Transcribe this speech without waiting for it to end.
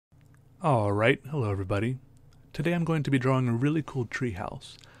Alright, hello everybody. Today I'm going to be drawing a really cool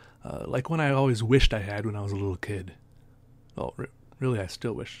treehouse, like one I always wished I had when I was a little kid. Well, really I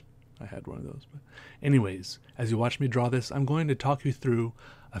still wish I had one of those. But anyways, as you watch me draw this, I'm going to talk you through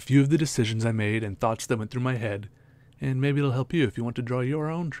a few of the decisions I made and thoughts that went through my head, and maybe it'll help you if you want to draw your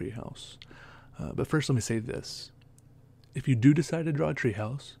own treehouse. But first let me say this. If you do decide to draw a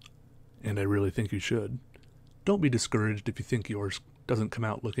treehouse, and I really think you should, don't be discouraged if you think yours doesn't come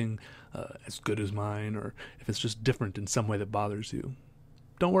out looking as good as mine, or if it's just different in some way that bothers you.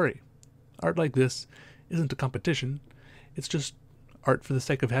 Don't worry. Art like this isn't a competition. It's just art for the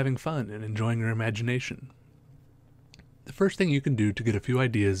sake of having fun and enjoying your imagination. The first thing you can do to get a few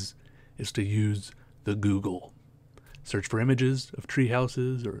ideas is to use the Google. Search for images of tree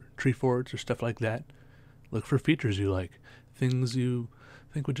houses or tree forts or stuff like that. Look for features you like, things you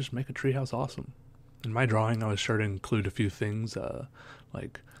think would just make a treehouse awesome. In my drawing, I was sure to include a few things,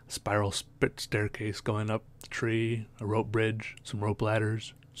 like a spiral staircase going up the tree, a rope bridge, some rope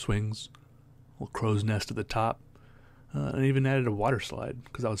ladders, swings, a little crow's nest at the top, and even added a water slide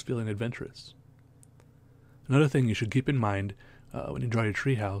because I was feeling adventurous. Another thing you should keep in mind when you draw your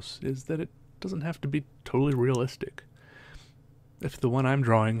treehouse is that it doesn't have to be totally realistic. If the one I'm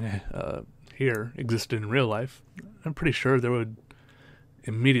drawing here existed in real life, I'm pretty sure there would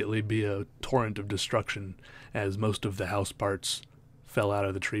immediately be a torrent of destruction as most of the house parts fell out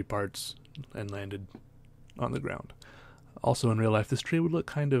of the tree parts and landed on the ground. Also in real life, this tree would look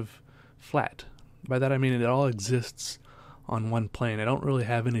kind of flat. By that I mean it all exists on one plane. I don't really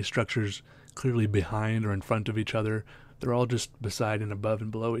have any structures clearly behind or in front of each other. They're all just beside and above and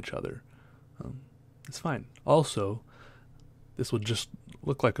below each other. It's fine. Also, this would just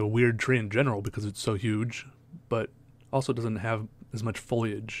look like a weird tree in general because it's so huge, but also doesn't have as much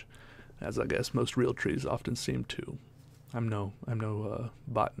foliage as I guess most real trees often seem to. I'm no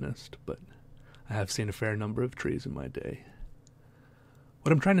botanist, but I have seen a fair number of trees in my day.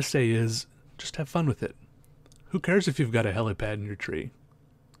 What I'm trying to say is, just have fun with it. Who cares if you've got a helipad in your tree?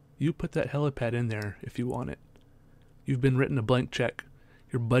 You put that helipad in there if you want it. You've been written a blank check.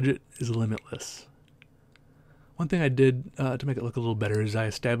 Your budget is limitless. One thing I did to make it look a little better is I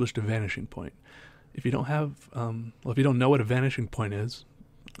established a vanishing point. If you don't have, if you don't know what a vanishing point is,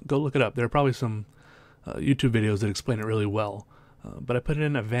 go look it up. There are probably some YouTube videos that explain it really well. But I put it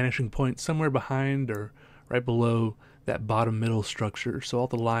in a vanishing point somewhere behind or right below that bottom middle structure. So all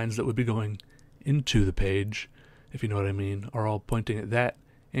the lines that would be going into the page, if you know what I mean, are all pointing at that,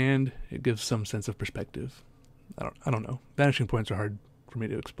 and it gives some sense of perspective. I don't know. Vanishing points are hard for me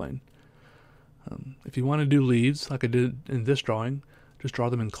to explain. If you want to do leaves, like I did in this drawing, just draw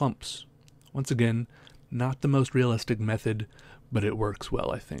them in clumps. Once again, not the most realistic method, but it works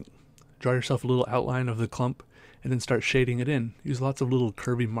well, I think. Draw yourself a little outline of the clump, and then start shading it in. Use lots of little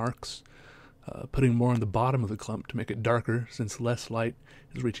curvy marks, putting more on the bottom of the clump to make it darker, since less light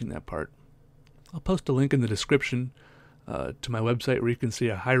is reaching that part. I'll post a link in the description to my website where you can see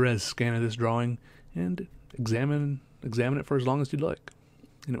a high-res scan of this drawing, and examine it for as long as you'd like.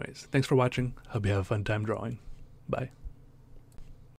 Anyways, thanks for watching. Hope you have a fun time drawing. Bye.